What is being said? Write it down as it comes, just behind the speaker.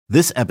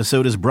This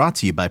episode is brought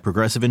to you by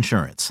Progressive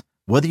Insurance.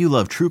 Whether you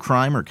love true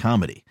crime or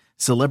comedy,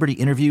 celebrity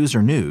interviews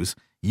or news,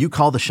 you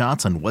call the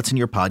shots on what's in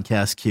your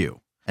podcast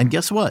queue. And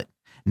guess what?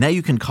 Now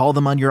you can call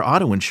them on your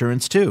auto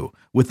insurance too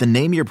with the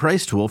Name Your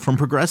Price tool from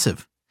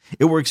Progressive.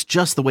 It works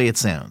just the way it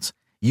sounds.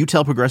 You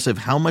tell Progressive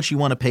how much you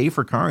want to pay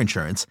for car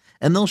insurance,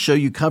 and they'll show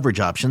you coverage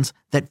options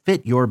that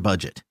fit your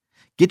budget.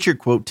 Get your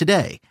quote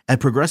today at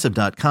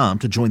Progressive.com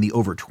to join the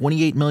over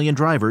 28 million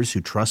drivers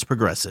who trust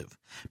Progressive.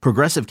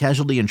 Progressive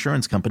Casualty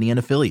Insurance Company and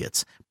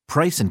Affiliates.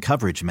 Price and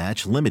coverage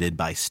match limited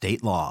by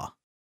state law.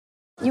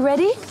 You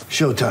ready?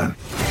 Showtime.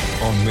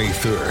 On May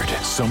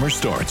 3rd, summer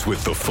starts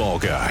with The Fall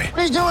Guy.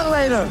 What are you doing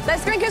later?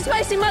 Let's drink a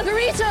spicy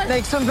margarita.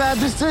 Make some bad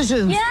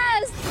decisions.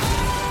 Yes.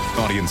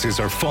 Audiences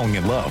are falling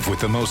in love with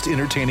the most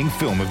entertaining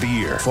film of the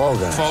year. Fall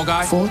Guy. Fall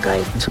Guy? Fall Guy.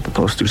 That's what the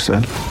poster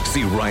said.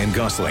 See Ryan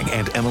Gosling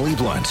and Emily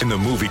Blunt in the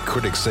movie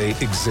critics say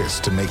exists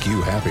to make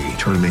you happy.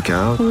 Trying to make it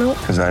out? Nope.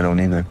 Because I don't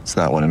either. It's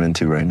not what I'm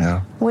into right now.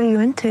 What are you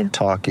into?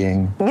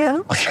 Talking. Yeah.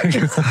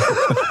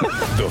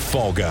 The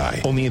Fall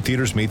Guy. Only in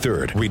theaters May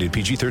 3rd. Rated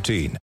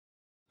PG-13.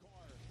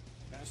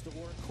 Pass the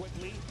work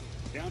quickly.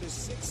 Down to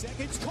 6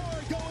 seconds. Carr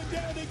going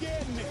down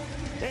again.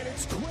 And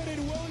it's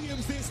Quentin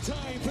Williams this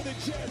time for the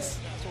Jets.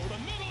 For the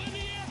middle in the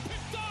air,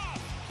 picked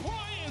off.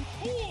 Brian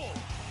Poole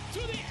to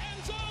the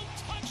end zone,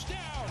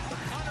 touchdown. The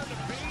punter to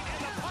beat,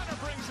 and the punter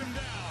brings him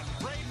down.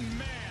 Braden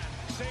Mann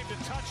saved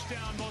a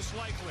touchdown, most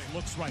likely.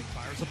 Looks right,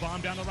 fires a bomb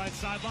down the right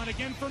sideline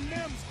again for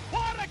Mims.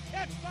 What a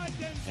catch by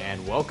Denzel.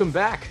 And welcome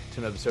back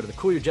to an episode of the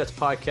Cool Your Jets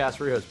podcast.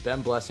 We're your hosts,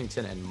 Ben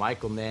Blessington and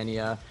Michael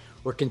Nania.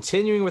 We're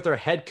continuing with our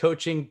head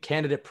coaching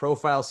candidate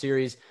profile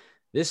series,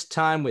 this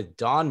time with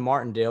Don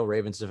Martindale,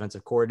 Ravens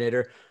defensive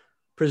coordinator,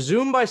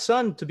 presumed by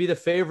some to be the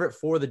favorite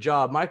for the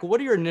job. Michael,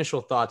 what are your initial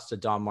thoughts to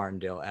Don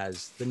Martindale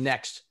as the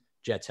next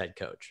Jets head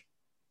coach?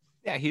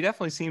 Yeah, he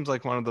definitely seems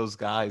like one of those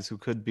guys who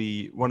could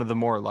be one of the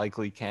more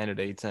likely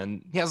candidates,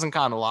 and he hasn't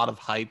gotten a lot of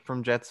hype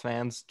from Jets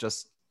fans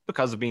just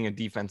because of being a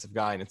defensive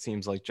guy, and it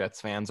seems like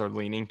Jets fans are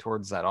leaning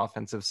towards that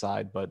offensive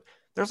side, but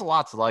there's a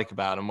lot to like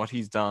about him. What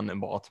he's done in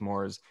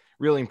Baltimore is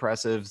really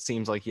impressive.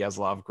 Seems like he has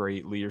a lot of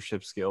great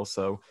leadership skills,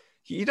 so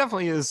he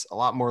definitely is a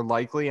lot more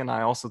likely, and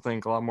I also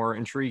think a lot more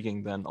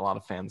intriguing than a lot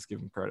of fans give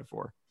him credit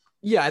for.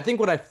 Yeah, I think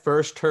when I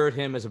first heard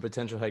him as a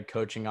potential head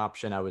coaching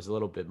option, I was a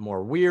little bit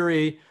more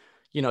weary.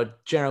 You know,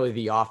 generally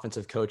the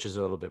offensive coaches are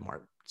a little bit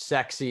more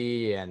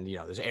sexy, and, you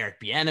know, there's Eric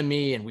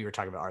Bieniemy, and we were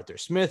talking about Arthur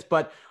Smith,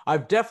 but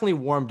I've definitely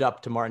warmed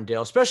up to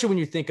Martindale, especially when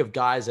you think of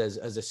guys as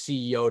a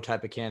CEO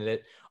type of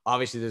candidate.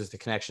 Obviously, there's the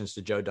connections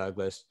to Joe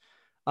Douglas.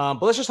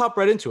 But let's just hop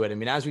right into it. I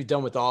mean, as we've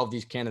done with all of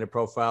these candidate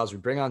profiles, we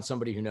bring on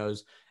somebody who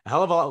knows a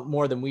hell of a lot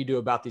more than we do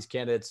about these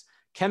candidates.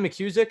 Ken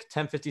McCusick,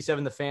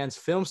 1057 The Fans,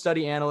 film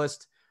study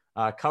analyst,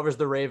 covers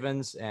the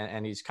Ravens,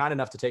 and he's kind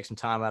enough to take some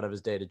time out of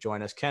his day to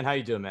join us. Ken, how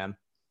you doing, man?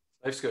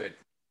 Life's good.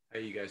 How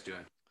are you guys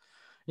doing?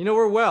 You know,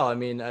 we're well. I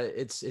mean,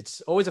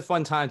 it's always a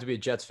fun time to be a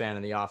Jets fan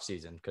in the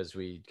offseason because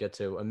we get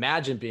to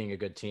imagine being a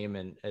good team.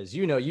 And as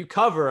you know, you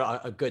cover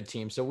a good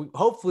team. So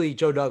hopefully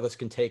Joe Douglas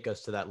can take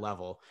us to that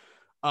level.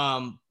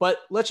 But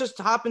let's just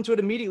hop into it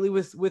immediately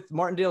with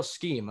Martindale's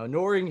scheme,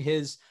 ignoring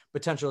his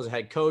potential as a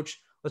head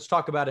coach. Let's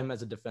talk about him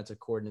as a defensive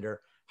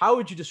coordinator. How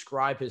would you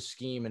describe his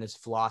scheme and his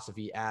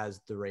philosophy as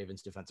the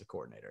Ravens defensive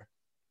coordinator?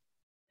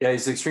 Yeah,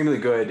 he's extremely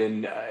good.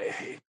 And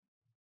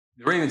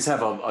the Ravens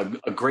have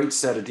a great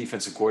set of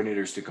defensive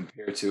coordinators to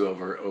compare to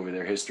over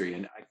their history.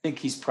 And I think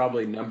he's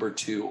probably number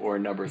 2 or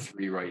number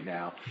 3 right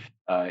now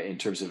in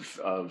terms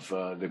of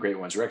the great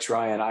ones. Rex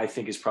Ryan, I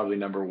think, is probably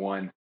number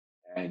 1.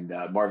 And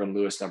Marvin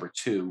Lewis, number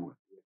 2,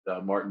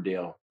 with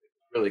Martindale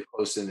really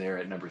close in there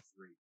at number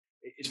 3.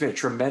 He's been a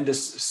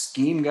tremendous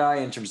scheme guy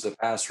in terms of the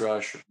pass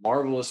rush,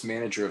 marvelous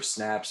manager of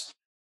snaps,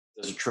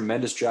 does a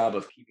tremendous job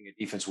of keeping a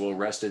defense well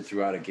rested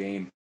throughout a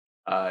game.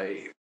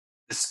 The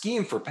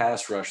scheme for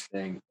pass rush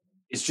thing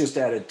is just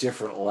at a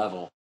different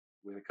level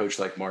with a coach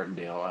like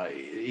Martindale.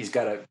 He's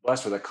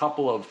blessed with a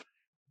couple of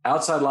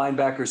outside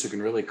linebackers who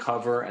can really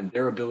cover, and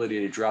their ability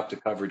to drop the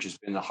coverage has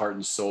been the heart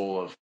and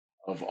soul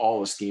of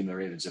all the scheme the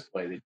Ravens have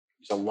played. There's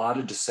a lot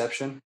of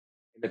deception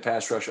in the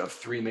pass rush of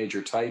 3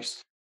 major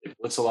types. They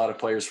blitz a lot of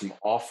players from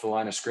off the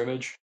line of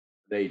scrimmage.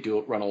 They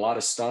run a lot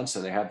of stunts,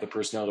 and they have the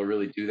personnel to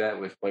really do that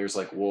with players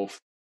like Wolf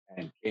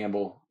and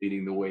Campbell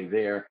leading the way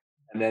there.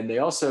 And then they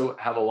also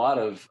have a lot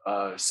of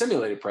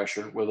simulated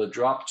pressure where they'll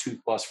drop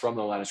 2+ from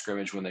the line of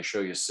scrimmage when they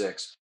show you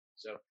 6.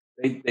 So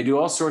they do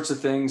all sorts of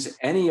things.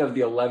 Any of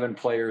the 11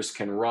 players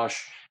can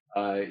rush.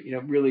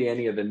 Really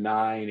any of the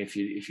 9 if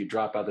you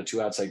drop out the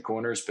 2 outside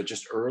corners. But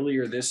just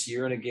earlier this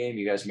year in a game,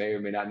 you guys may or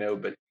may not know,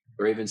 but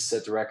the Ravens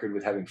set the record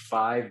with having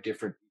 5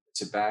 different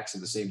defensive backs in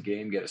the same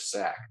game get a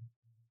sack.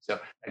 So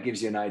that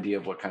gives you an idea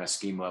of what kind of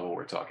scheme level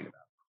we're talking about.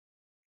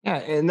 Yeah,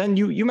 and then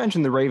you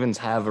mentioned the Ravens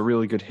have a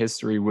really good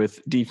history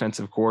with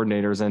defensive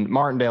coordinators, and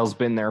Martindale's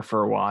been there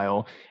for a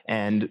while.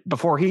 And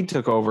before he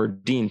took over,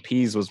 Dean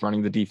Pease was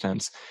running the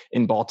defense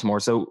in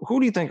Baltimore. So who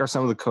do you think are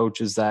some of the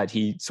coaches that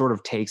he sort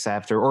of takes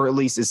after, or at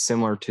least is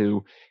similar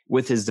to,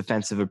 with his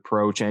defensive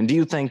approach? And do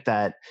you think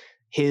that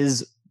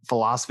his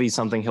philosophy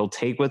something he'll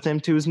take with him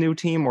to his new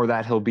team, or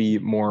that he'll be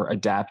more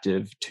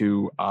adaptive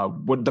to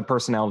what the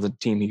personnel of the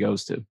team he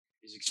goes to?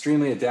 He's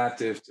extremely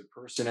adaptive to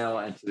personnel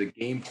and to the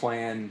game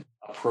plan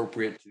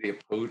appropriate to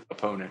the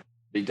opponent.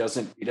 He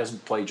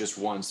doesn't play just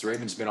once. The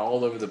Ravens have been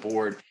all over the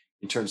board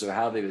in terms of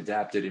how they've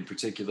adapted, in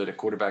particular to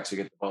quarterbacks who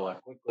get the ball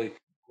out quickly,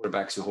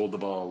 quarterbacks who hold the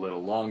ball a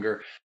little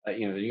longer. The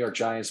New York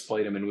Giants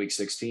played him in Week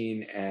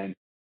 16, and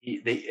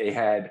they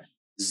had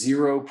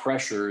 0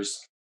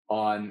 pressures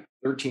on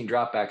 13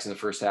 dropbacks in the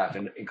first half.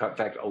 And in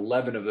fact,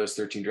 11 of those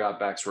 13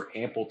 dropbacks were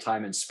ample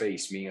time and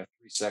space, meaning a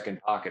 3-second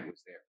pocket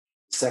was there.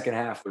 The second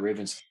half, the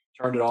Ravens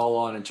turned it all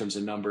on in terms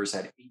of numbers,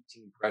 had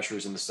 18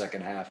 pressures in the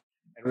second half,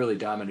 and really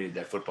dominated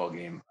that football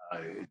game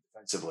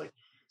defensively.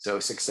 So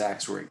 6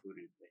 sacks were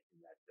included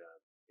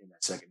in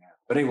that second half.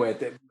 But anyway,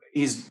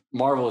 he's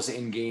marvelous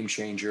in-game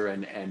changer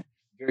and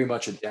very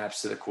much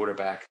adapts to the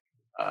quarterback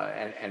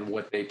and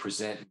what they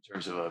present in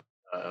terms of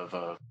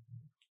an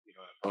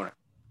opponent.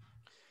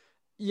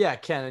 Yeah,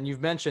 Ken, and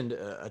you've mentioned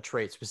a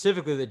trait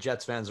specifically that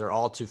Jets fans are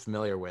all too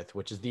familiar with,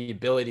 which is the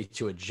ability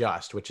to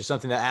adjust, which is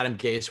something that Adam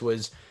Gase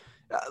was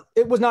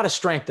it was not a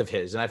strength of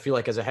his. And I feel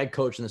like as a head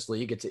coach in this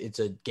league, it's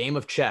a game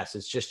of chess.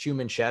 It's just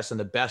human chess, and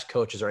the best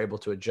coaches are able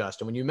to adjust.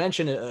 And when you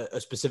mention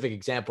a specific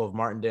example of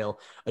Martindale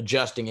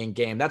adjusting in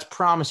game, that's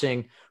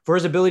promising for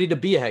his ability to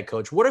be a head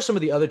coach. What are some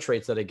of the other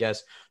traits that I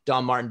guess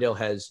Don Martindale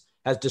has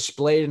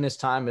displayed in his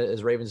time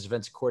as Ravens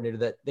defensive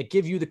coordinator that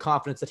give you the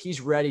confidence that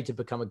he's ready to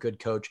become a good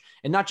coach,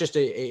 and not just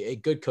a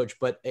good coach,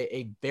 but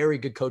a very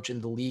good coach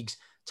in the league's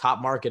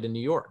top market in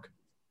New York?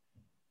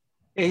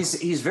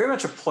 He's very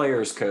much a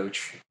player's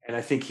coach, and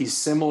I think he's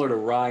similar to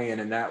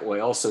Ryan in that way,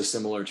 also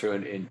similar to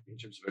in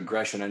terms of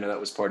aggression. I know that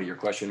was part of your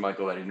question,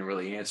 Michael, I didn't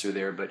really answer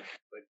there, but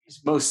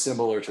he's most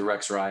similar to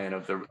Rex Ryan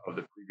of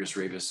the previous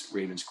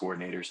Ravens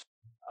coordinators.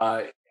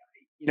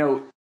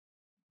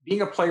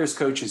 Being a player's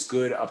coach is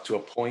good up to a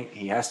point.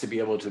 He has to be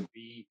able to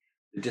be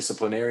the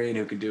disciplinarian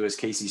who can do, as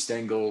Casey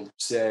Stengel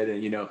said,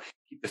 and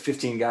keep the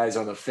 15 guys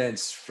on the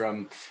fence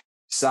from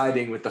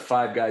siding with the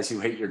 5 guys who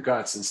hate your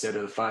guts instead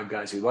of the 5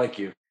 guys who like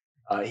you.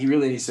 He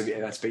really needs to be,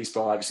 and that's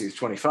baseball. Obviously, he's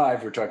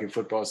 25. We're talking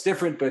football. It's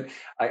different, but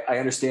I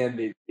understand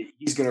that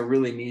he's going to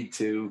really need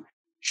to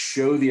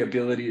show the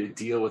ability to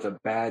deal with a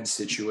bad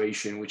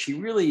situation, which he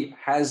really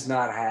has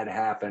not had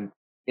happen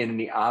in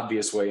any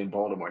obvious way in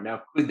Baltimore.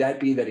 Now, could that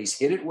be that he's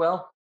hit it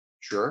well?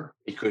 Sure,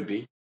 it could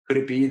be. Could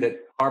it be that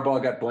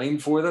Harbaugh got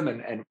blamed for them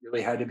and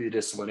really had to be the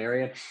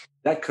disciplinarian?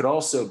 That could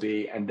also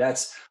be, and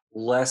that's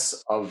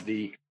less of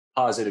the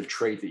positive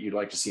trait that you'd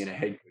like to see in a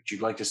head coach.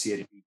 You'd like to see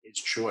it be his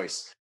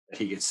choice that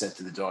he gets sent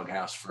to the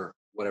doghouse for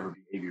whatever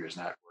behavior is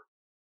not working.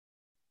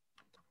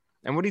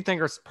 And what do you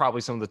think are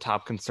probably some of the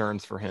top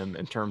concerns for him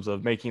in terms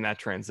of making that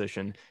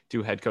transition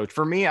to head coach?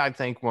 For me, I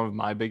think one of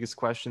my biggest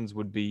questions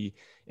would be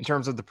in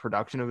terms of the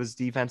production of his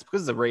defense,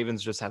 because the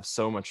Ravens just have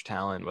so much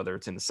talent, whether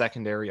it's in the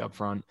secondary up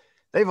front.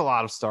 They have a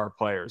lot of star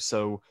players.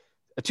 So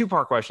a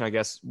 2-part question, I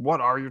guess.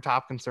 What are your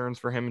top concerns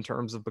for him in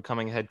terms of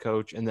becoming a head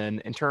coach? And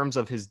then in terms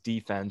of his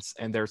defense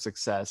and their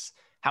success,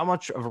 how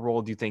much of a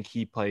role do you think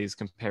he plays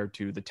compared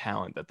to the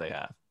talent that they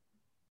have?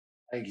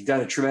 I think he's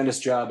done a tremendous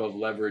job of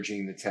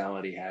leveraging the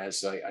talent he has.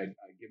 So I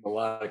give him a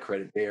lot of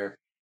credit there.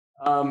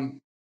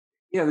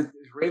 The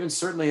Ravens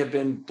certainly have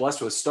been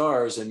blessed with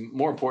stars, and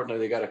more importantly,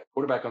 they got a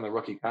quarterback on the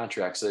rookie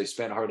contract. So they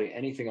spent hardly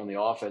anything on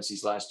the offense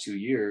these last 2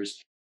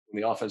 years.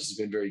 And the offense has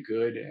been very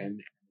good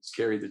and it's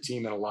carried the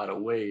team in a lot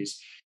of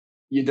ways.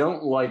 You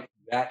don't like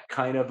that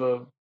kind of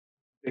a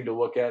thing to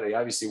look at. They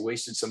obviously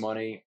wasted some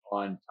money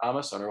on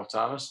Earl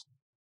Thomas.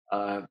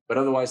 But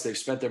otherwise, they've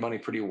spent their money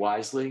pretty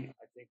wisely.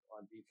 I think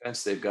on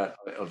defense, they've got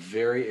a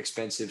very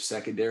expensive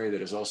secondary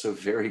that is also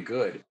very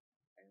good.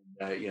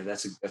 And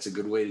that's a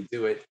good way to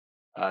do it.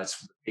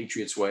 It's the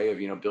Patriots' way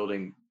of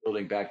building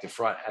back to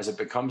front. As it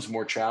becomes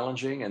more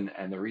challenging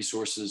and the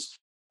resources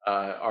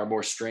are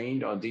more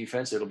strained on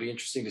defense, it'll be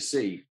interesting to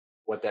see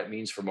what that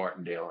means for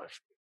Martindale.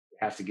 If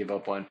they have to give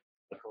up on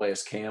Calais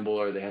Campbell,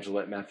 or they have to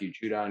let Matthew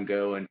Judon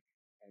go, and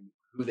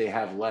who they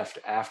have left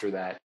after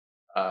that.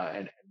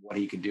 And what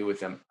he can do with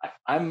them.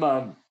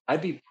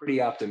 I'd be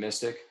pretty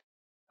optimistic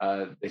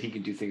that he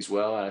can do things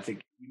well. And I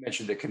think you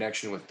mentioned the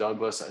connection with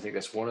Douglas. I think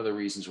that's one of the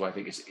reasons why I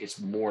think it's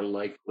more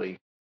likely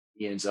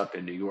he ends up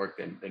in New York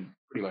than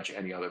pretty much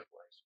any other place.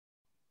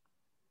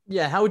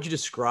 Yeah. How would you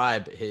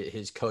describe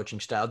his coaching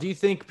style? Do you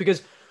think,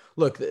 because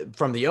look,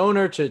 from the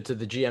owner to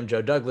the GM,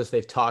 Joe Douglas,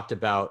 they've talked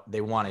about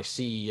they want a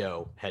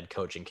CEO head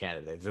coaching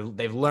candidate.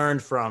 They've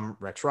learned from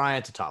Rex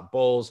Ryan to Todd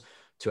Bowles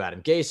to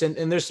Adam Gase.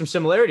 And there's some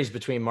similarities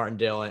between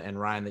Martindale and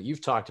Ryan that you've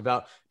talked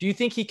about. Do you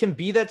think he can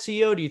be that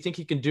CEO? Do you think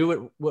he can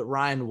do what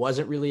Ryan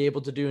wasn't really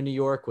able to do in New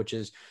York, which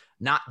is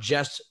not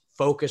just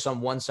focus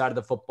on one side of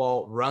the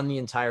football, run the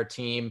entire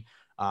team?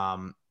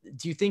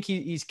 Do you think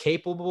he's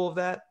capable of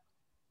that?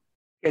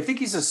 I think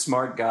he's a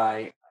smart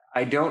guy.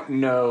 I don't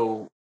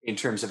know in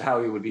terms of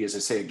how he would be as, I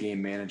say, a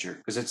game manager,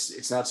 because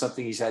it's not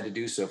something he's had to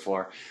do so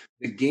far.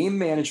 The game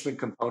management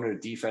component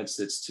of defense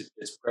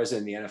that's present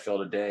in the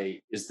NFL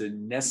today is the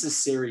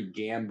necessary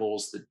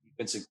gambles that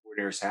defensive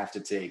coordinators have to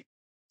take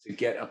to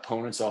get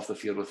opponents off the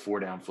field with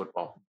 4-down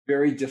football.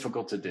 Very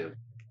difficult to do.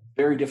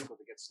 Very difficult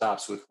to get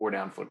stops with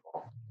 4-down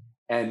football.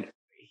 And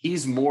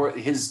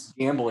his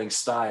gambling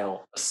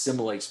style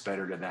assimilates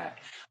better to that.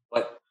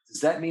 But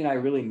does that mean I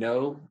really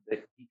know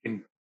that he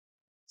can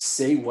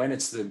say when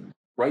it's the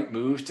right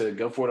move to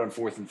go for it on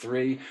 4th and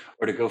 3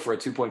 or to go for a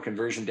 2-point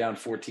conversion down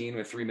 14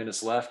 with 3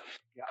 minutes left?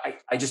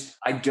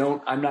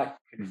 I'm not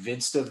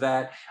convinced of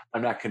that.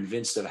 I'm not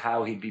convinced of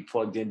how he'd be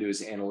plugged into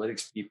his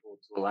analytics people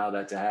to allow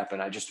that to happen.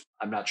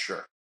 I'm not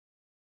sure.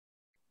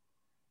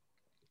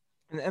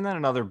 And then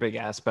another big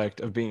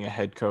aspect of being a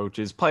head coach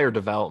is player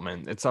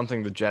development. It's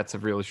something the Jets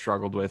have really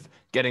struggled with,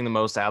 getting the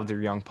most out of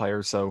their young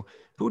players. So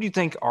who do you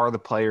think are the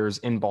players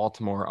in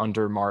Baltimore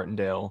under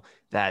Martindale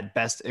that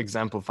best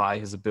exemplify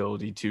his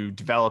ability to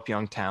develop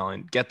young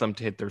talent, get them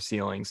to hit their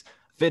ceilings,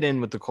 fit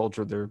in with the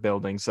culture they're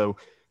building? So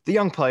the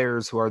young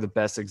players who are the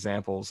best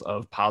examples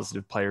of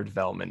positive player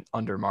development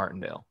under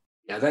Martindale.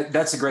 Yeah,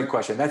 that's a great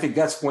question. I think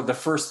that's the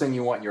first thing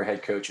you want in your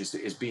head coach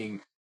is being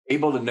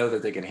able to know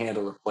that they can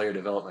handle the player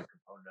development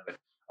component of it.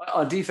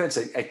 On defense,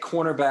 at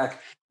cornerback,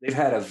 they've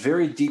had a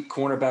very deep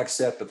cornerback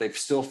set, but they've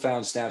still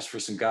found snaps for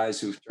some guys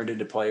who've turned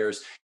into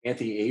players.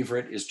 Anthony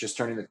Averett is just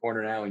turning the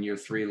corner now in year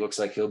 3. Looks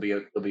like he'll be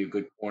a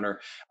good corner.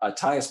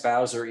 Tyus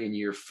Bowser in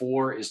year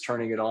 4 is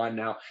turning it on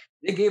now.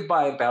 They gave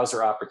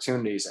Bowser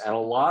opportunities, and a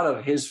lot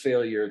of his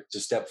failure to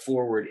step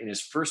forward in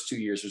his first 2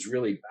 years was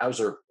really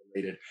Bowser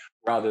related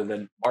rather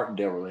than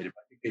Martindale related.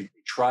 I think they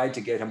tried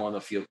to get him on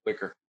the field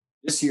quicker.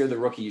 This year, the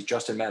rookie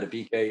Justin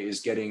Madubuike is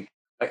getting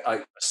a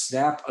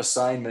snap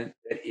assignment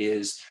that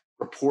is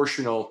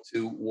proportional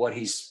to what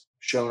he's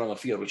shown on the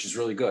field, which is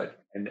really good.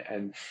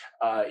 And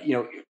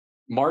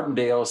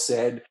Martindale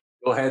said,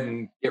 "Go ahead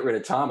and get rid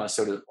of Thomas."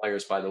 So do the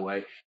players, by the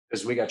way,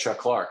 because we got Chuck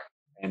Clark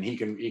and he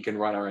can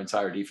run our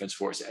entire defense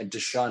for us. And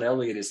Deshaun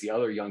Elliott is the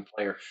other young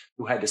player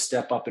who had to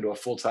step up into a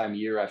full-time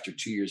year after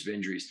 2 years of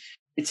injuries.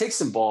 It takes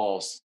some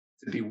balls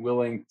to be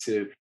willing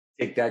to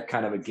take that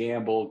kind of a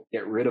gamble,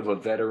 get rid of a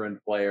veteran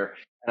player.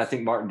 And I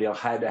think Martindale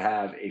had to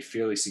have a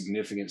fairly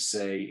significant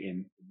say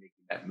in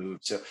making that move.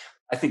 So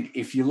I think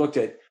if you looked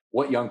at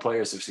what young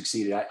players have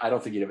succeeded, I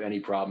don't think you'd have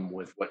any problem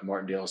with what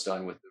Martindale has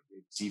done with the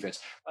defense.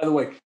 By the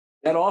way,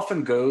 that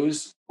often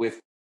goes with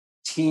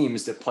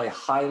teams that play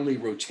highly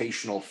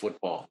rotational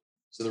football.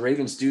 So the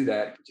Ravens do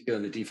that,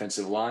 particularly in the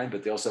defensive line,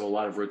 but they also have a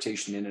lot of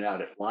rotation in and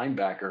out at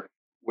linebacker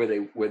where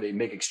they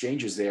make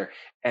exchanges there.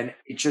 And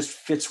it just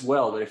fits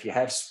well that if you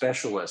have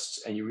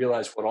specialists and you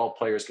realize what all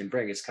players can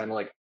bring, it's kind of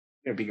like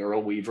being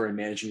Earl Weaver and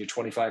managing your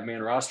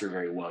 25-man roster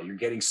very well. You're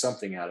getting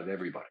something out of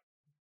everybody.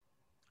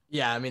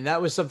 Yeah, I mean,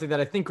 that was something that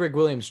I think Greg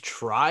Williams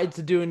tried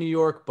to do in New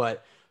York,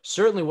 but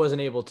certainly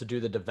wasn't able to do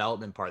the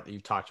development part that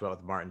you've talked about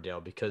with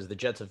Martindale, because the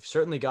Jets have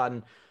certainly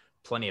gotten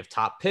plenty of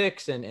top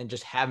picks and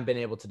just haven't been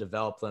able to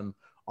develop them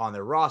on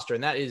their roster.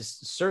 And that is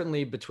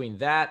certainly between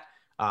that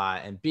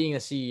and being a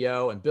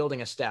CEO and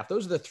building a staff.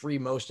 Those are the 3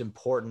 most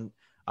important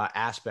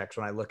aspects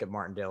when I look at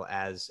Martindale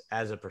as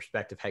a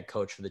prospective head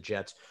coach for the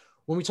Jets.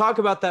 When we talk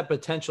about that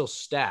potential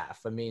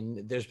staff, I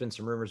mean, there's been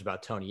some rumors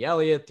about Tony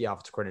Elliott, the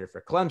offensive coordinator for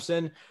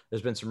Clemson.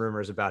 There's been some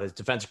rumors about his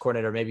defensive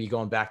coordinator, maybe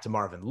going back to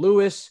Marvin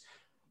Lewis.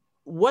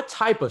 What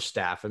type of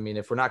staff? I mean,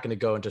 if we're not going to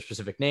go into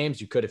specific names,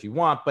 you could if you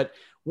want, but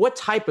what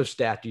type of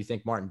staff do you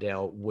think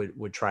Martindale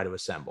would try to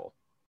assemble?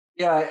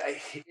 Yeah,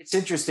 it's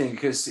interesting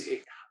because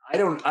I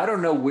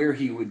don't know where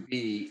he would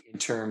be in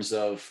terms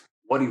of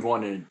what he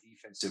wanted in a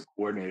defensive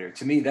coordinator.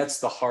 To me, that's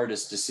the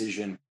hardest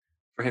decision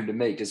for him to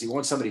make. Does he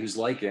want somebody who's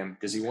like him?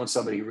 Does he want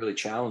somebody who really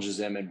challenges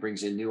him and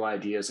brings in new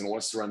ideas and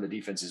wants to run the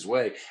defense his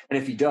way? And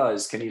if he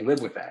does, can he live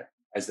with that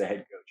as the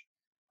head coach?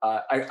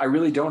 I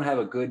really don't have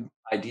a good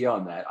idea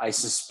on that. I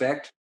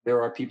suspect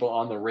there are people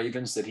on the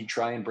Ravens that he'd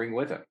try and bring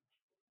with him.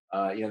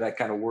 That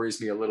kind of worries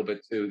me a little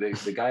bit too.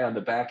 The guy on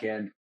the back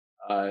end,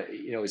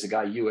 is a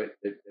guy Hewitt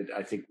that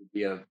I think would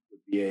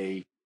be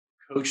a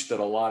coach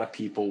that a lot of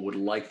people would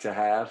like to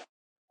have.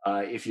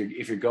 If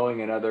you're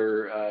going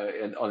another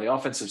and on the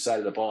offensive side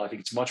of the ball, I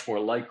think it's much more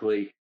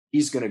likely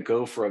he's going to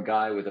go for a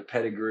guy with a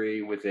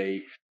pedigree, with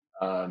a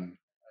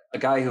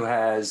guy who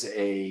has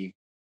a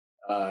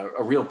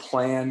real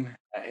plan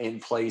in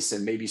place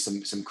and maybe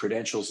some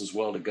credentials as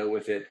well to go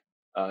with it,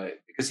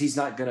 because he's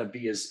not going to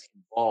be as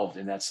involved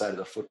in that side of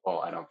the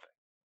football, I don't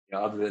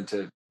think, other than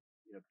to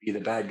be the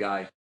bad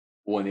guy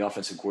when the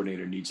offensive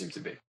coordinator needs him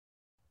to be.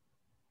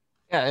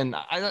 Yeah, and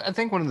I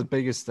think one of the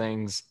biggest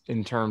things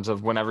in terms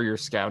of whenever you're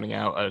scouting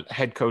out a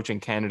head coaching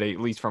candidate,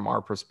 at least from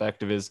our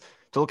perspective, is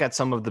to look at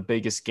some of the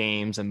biggest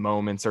games and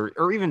moments,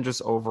 or even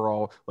just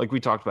overall, like we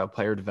talked about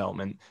player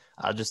development,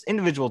 just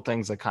individual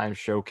things that kind of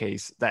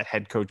showcase that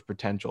head coach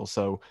potential.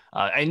 So,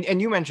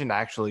 and you mentioned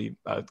actually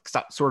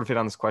sort of hit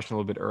on this question a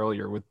little bit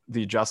earlier with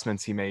the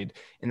adjustments he made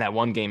in that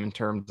one game in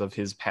terms of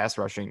his pass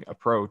rushing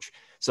approach.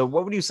 So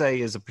what would you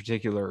say is a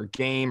particular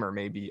game or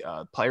maybe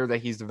a player that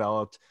he's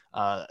developed,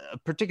 a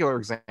particular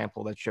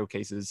example that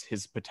showcases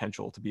his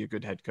potential to be a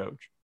good head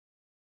coach?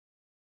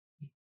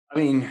 I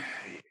mean,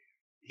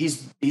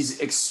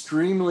 he's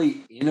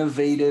extremely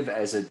innovative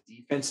as a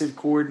defensive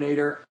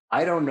coordinator.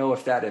 I don't know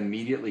if that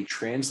immediately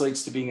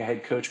translates to being a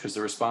head coach because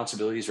the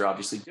responsibilities are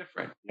obviously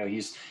different.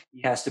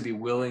 He has to be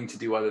willing to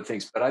do other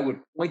things. But I would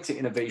point to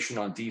innovation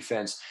on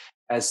defense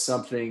as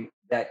something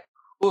that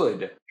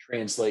could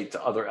translate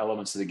to other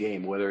elements of the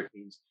game, whether it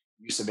means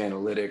use of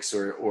analytics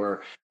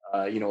or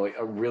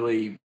a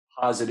really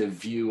positive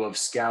view of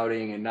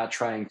scouting and not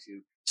trying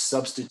to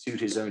substitute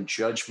his own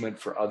judgment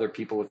for other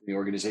people within the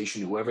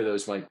organization, whoever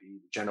those might be,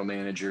 the general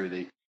manager,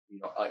 the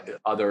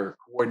other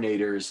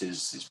coordinators,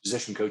 his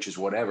position coaches,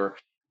 whatever.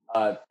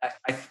 I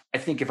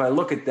think if I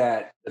look at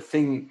that,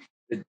 the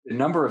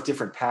number of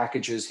different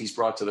packages he's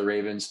brought to the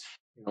Ravens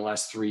in the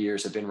last 3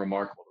 years have been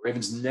remarkable. The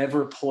Ravens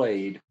never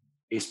played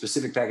a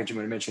specific package I'm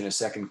going to mention in a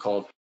second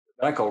called,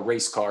 that I call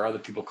race car. Other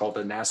people call it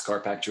the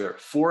NASCAR package. There are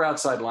 4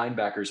 outside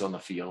linebackers on the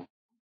field.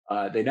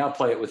 They now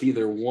play it with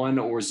either 1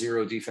 or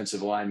 0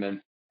 defensive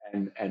linemen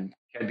and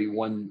can be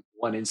one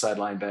inside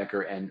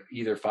linebacker and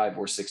either 5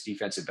 or 6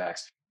 defensive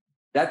backs.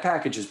 That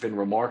package has been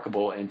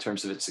remarkable in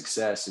terms of its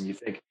success. And you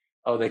think,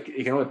 they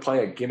can only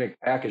play a gimmick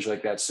package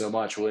like that so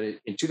much. Well,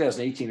 in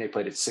 2018, they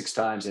played it 6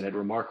 times and had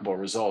remarkable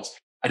results.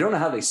 I don't know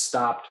how they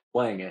stopped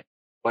playing it,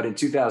 but in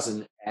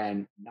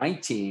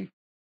 2019,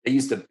 they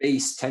used the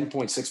base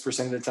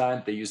 10.6% of the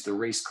time. They used the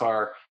race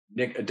car,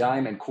 a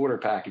dime and quarter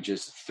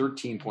packages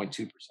 13.2%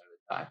 of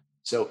the time.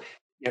 So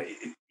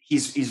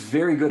he's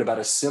very good about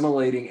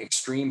assimilating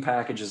extreme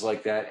packages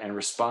like that and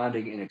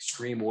responding in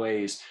extreme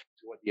ways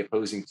to what the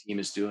opposing team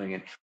is doing.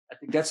 And I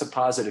think that's a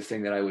positive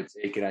thing that I would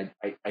take. And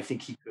I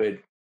think he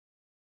could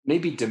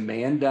maybe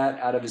demand that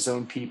out of his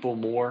own people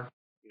more.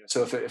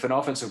 So if an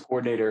offensive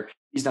coordinator,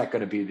 he's not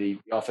going to be the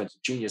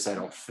offensive genius, I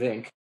don't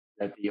think,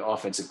 that the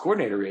offensive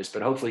coordinator is,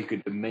 but hopefully he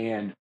could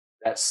demand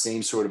that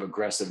same sort of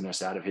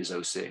aggressiveness out of his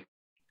OC.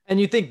 And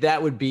you think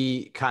that would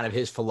be kind of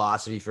his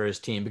philosophy for his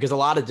team? Because a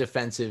lot of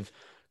defensive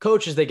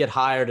coaches, they get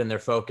hired and they're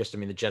focused. I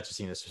mean, the Jets have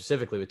seen this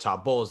specifically with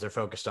Todd Bowles. They're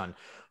focused on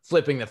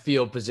flipping the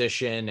field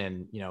position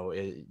and,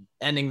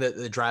 ending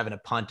the drive and a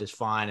punt is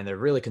fine. And they're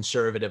really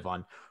conservative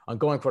on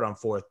going for it on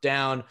 4th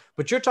down.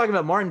 But you're talking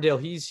about Martindale.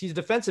 He's a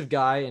defensive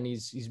guy and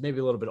he's maybe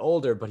a little bit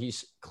older, but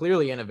he's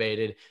clearly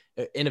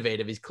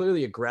innovative. He's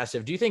clearly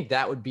aggressive. Do you think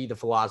that would be the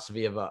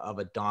philosophy of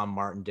a Don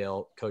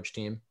Martindale coach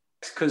team?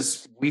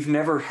 Because we've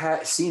never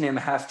seen him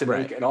have to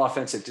make an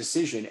offensive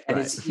decision. And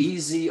it's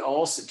easy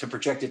also to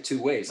project it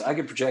 2 ways. I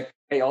could project,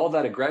 hey, all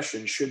that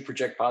aggression should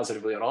project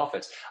positively on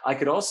offense. I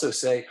could also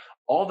say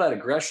all that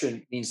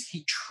aggression means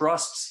he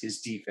trusts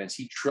his defense.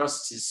 He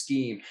trusts his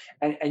scheme.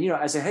 And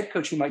as a head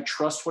coach, he might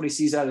trust what he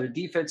sees out of the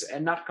defense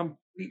and not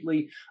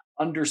completely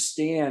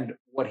understand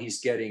what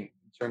he's getting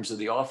in terms of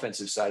the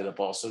offensive side of the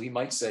ball. So he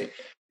might say,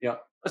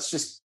 let's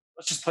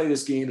just play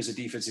this game as a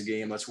defensive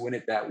game. Let's win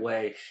it that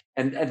way.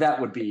 And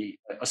that would be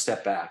a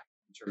step back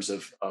in terms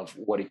of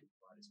what he can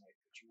provide as head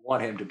coach. You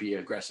want him to be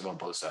aggressive on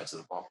both sides of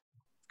the ball.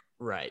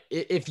 Right.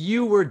 If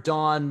you were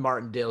Don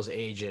Martindale's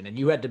agent and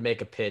you had to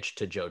make a pitch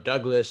to Joe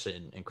Douglas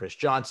and Chris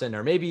Johnson,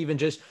 or maybe even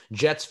just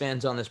Jets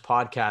fans on this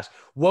podcast,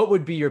 what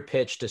would be your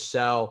pitch to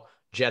sell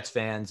Jets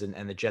fans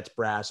and the Jets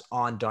brass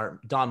on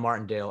Don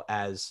Martindale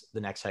as the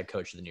next head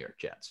coach of the New York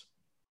Jets?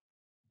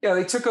 Yeah,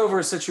 they took over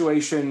a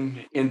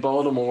situation in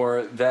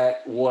Baltimore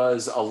that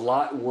was a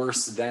lot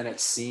worse than it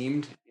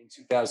seemed in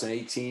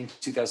 2018.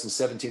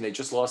 2017, they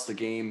just lost the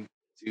game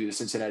to the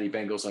Cincinnati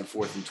Bengals on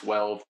 4th and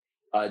 12.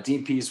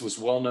 Dean Pease was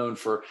well known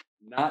for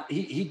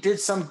he did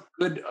some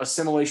good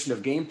assimilation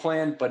of game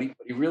plan, but he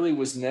really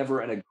was never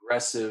an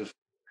aggressive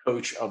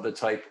coach of the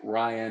type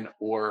Ryan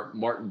or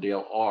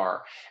Martindale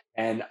are.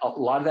 And a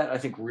lot of that, I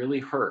think, really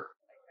hurt.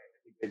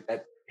 I think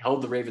that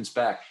held the Ravens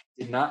back.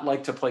 Did not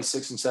like to play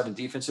 6 and 7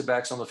 defensive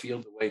backs on the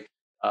field the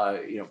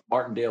way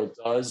Martindale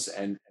does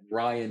and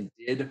Ryan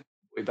did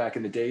way back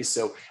in the day.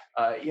 So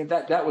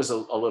that was a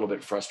little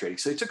bit frustrating.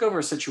 So he took over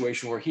a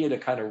situation where he had to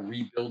kind of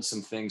rebuild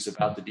some things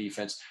about the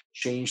defense,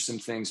 change some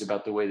things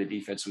about the way the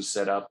defense was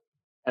set up.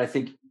 And I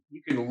think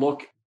you can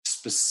look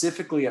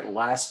specifically at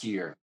last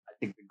year. I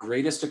think the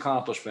greatest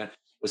accomplishment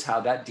was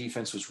how that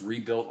defense was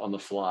rebuilt on the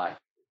fly.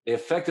 They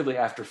effectively,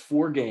 after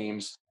 4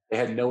 games, they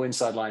had no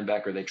inside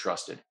linebacker they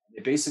trusted.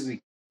 They basically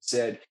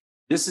said,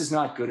 this is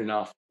not good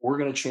enough. We're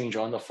going to change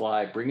on the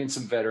fly, bring in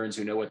some veterans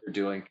who know what they're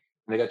doing.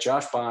 And they got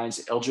Josh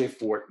Bynes, LJ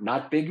Fort,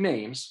 not big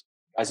names.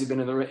 Guys who've been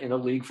in the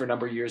league for a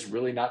number of years,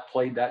 really not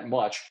played that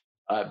much.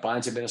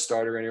 Bynes had been a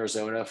starter in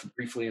Arizona,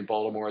 briefly in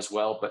Baltimore as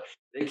well. But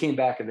they came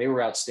back and they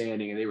were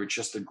outstanding, and they were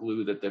just the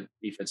glue that the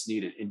defense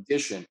needed. In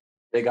addition,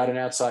 they got an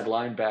outside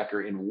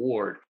linebacker in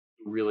Ward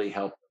who really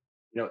helped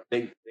them.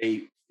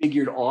 They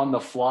figured on the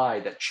fly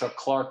that Chuck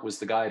Clark was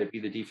the guy to be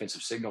the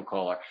defensive signal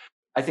caller.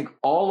 I think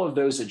all of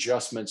those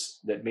adjustments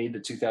that made the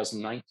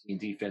 2019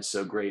 defense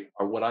so great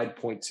are what I'd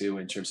point to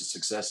in terms of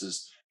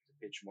successes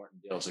to pitch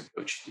Martindale as a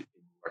coach in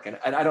New York.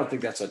 And I don't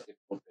think that's a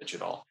difficult pitch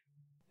at all.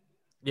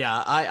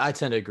 Yeah, I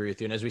tend to agree with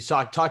you. And as we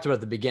talked about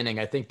at the beginning,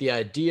 I think the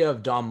idea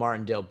of Don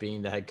Martindale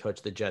being the head coach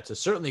of the Jets has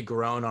certainly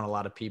grown on a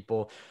lot of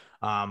people.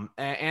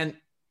 And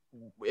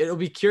it'll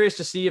be curious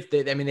to see if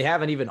they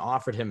haven't even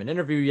offered him an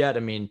interview yet. I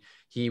mean,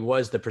 he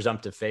was the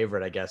presumptive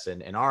favorite, I guess,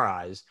 in our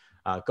eyes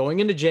going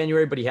into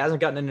January, but he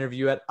hasn't gotten an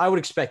interview yet. I would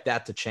expect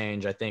that to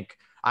change.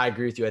 I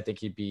agree with you. I think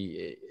he'd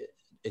be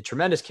a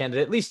tremendous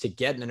candidate, at least to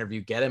get an interview,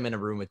 get him in a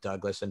room with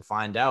Douglas and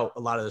find out a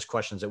lot of those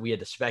questions that we had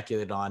to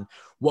speculate on.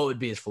 What would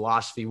be his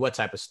philosophy? What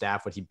type of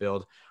staff would he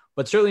build?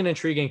 But certainly an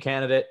intriguing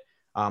candidate.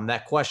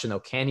 That question though,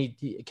 can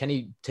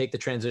he take the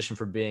transition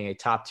from being a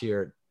top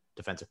tier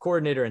defensive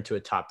coordinator into a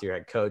top tier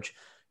head coach?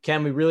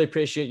 Ken, we really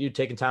appreciate you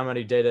taking time out of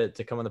your day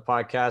to come on the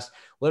podcast.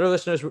 Let our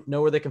listeners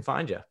know where they can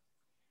find you.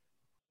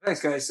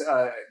 Thanks, guys.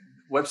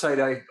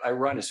 Website I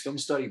run is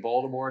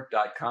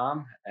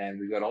filmstudybaltimore.com, and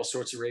we've got all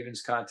sorts of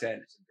Ravens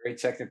content. Some great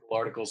technical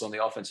articles on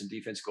the offense and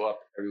defense go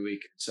up every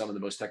week. Some of the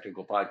most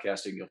technical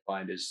podcasting you'll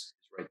find is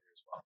right there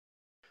as well.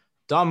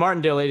 Don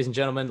Martindale, ladies and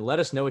gentlemen, let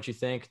us know what you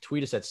think.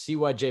 Tweet us at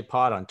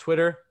CYJPod on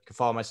Twitter. You can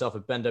follow myself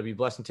at Ben W.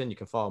 Blessington. You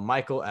can follow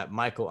Michael at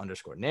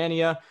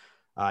Michael_Nania.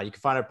 You can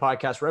find our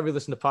podcast wherever you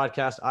listen to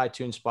podcasts,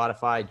 iTunes,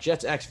 Spotify,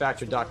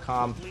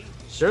 JetsXFactor.com.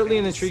 Certainly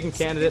an intriguing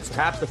candidate,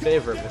 perhaps the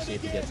favorite. We'll see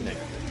if he gets an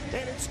interview.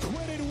 And it's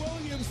Quentin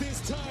Williams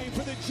this time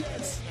for the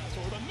Jets.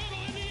 For the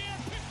middle in the air,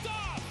 picked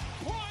off.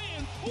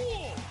 Brian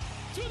Poole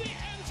to the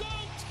end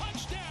zone,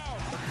 touchdown.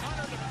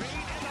 Under the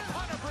beat, and the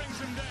punter brings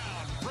him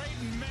down.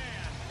 Braden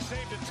Mann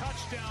saved a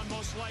touchdown,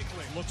 most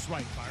likely. Looks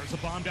right, fires a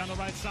bomb down the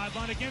right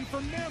sideline again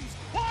for Mims.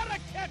 What a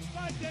catch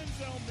by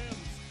Denzel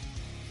Mims.